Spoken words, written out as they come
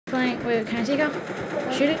playing. Wait, can I take out?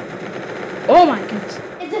 Shoot it. Oh my goodness.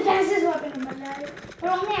 It's the fastest weapon in my life.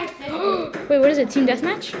 We're only at 50. Wait, what is it? Team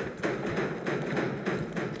deathmatch?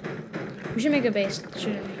 We should make a base.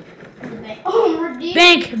 Shouldn't we? Oh, we're deep.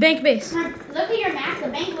 Bank base. Look at your map. The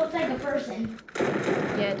bank looks like a person.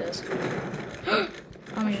 Yeah, it does. Oh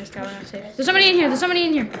my goodness, God, we're not safe. There's somebody in here.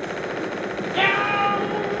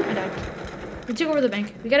 I died. We took over the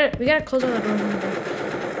bank. We gotta close all the doors.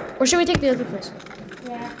 Or should we take the other place?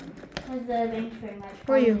 Yeah, because the bank's pretty much.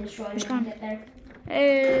 Where are you? Respawn. Get there.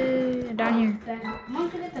 Hey, down here. One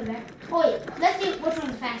could get the back. Oh wait, let's see which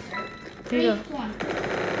one's faster. Here you go. 3, 2,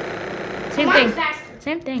 1. Same Mine's thing. faster.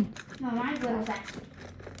 Same thing. No, mine's a little faster.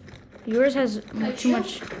 Yours has too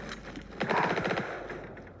much.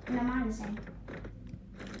 No, mine's the same.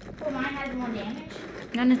 Oh, mine has more damage?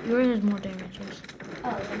 None of yours has more damage. Yes.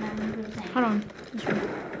 Oh, then that one's the same. Hold on. This way.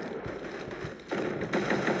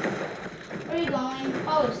 Where are you going?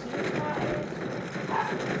 Oh, see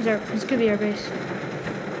This could be our base.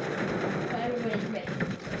 everybody's big.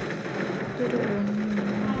 Should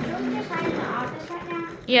we just hide in the office right now?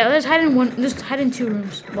 Yeah, let's hide in one. Just hide in 2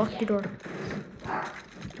 rooms. Lock your door.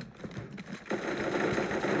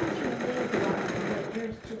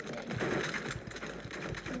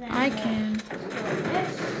 I can.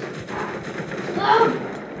 Oh,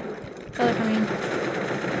 they're coming.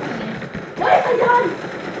 what have I done?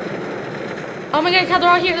 Oh my God, they're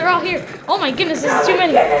all here. They're all here. Oh my goodness, this is too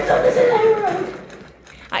many.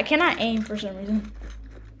 I cannot aim for some reason.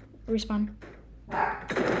 Respawn.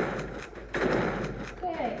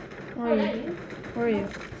 Okay. Where are you? Where are you?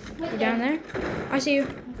 You down there? I see you.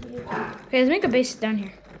 Okay, let's make a base down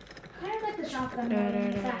here. Kind of like the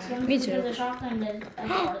shotgun. Me too. The shotgun does.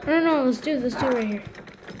 No, let's do it right here.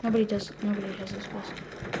 Nobody has this place.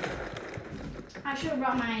 I should have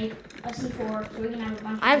brought my C4 so we can have a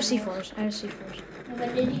bunch. I have C4s.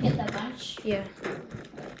 But did you get the bunch? Yeah.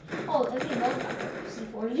 Oh, if you both got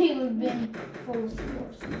C4s, you would have been full of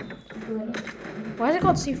C4s. Good. Why is it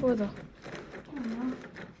called C4 though? I don't know.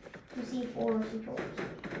 You see 4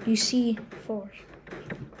 C4s. You see 4s.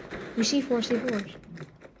 You see 4 C4s.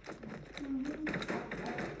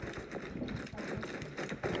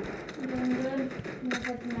 Doing good. Look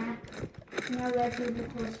at the map. No red people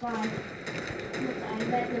close by. Look, I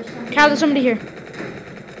bet there's something. Cal, there's somebody here.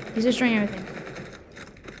 He's destroying everything.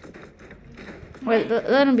 Wait,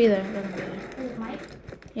 let him be there. Is it Mike?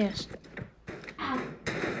 Yes. Ow.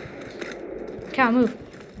 Cal, move.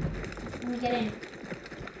 Let me get in.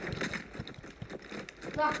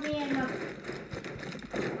 Lock me in. Look.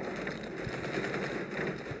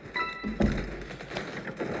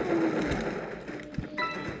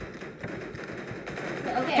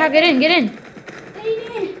 Okay. Cal, get in. Get in.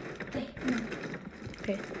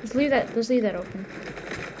 Okay, let's leave that open.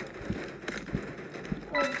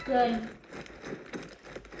 That's good.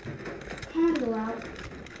 I'm gonna go out.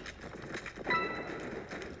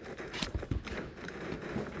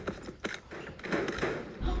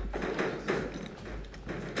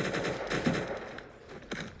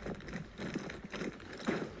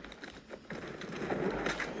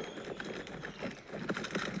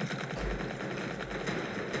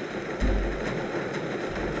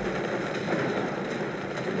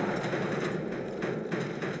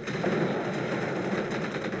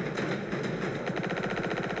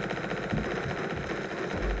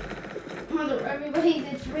 Everybody's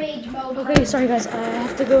it's rage mode. Okay, sorry guys, I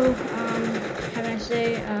have to go. Have a nice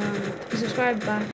day. Please subscribe. Bye.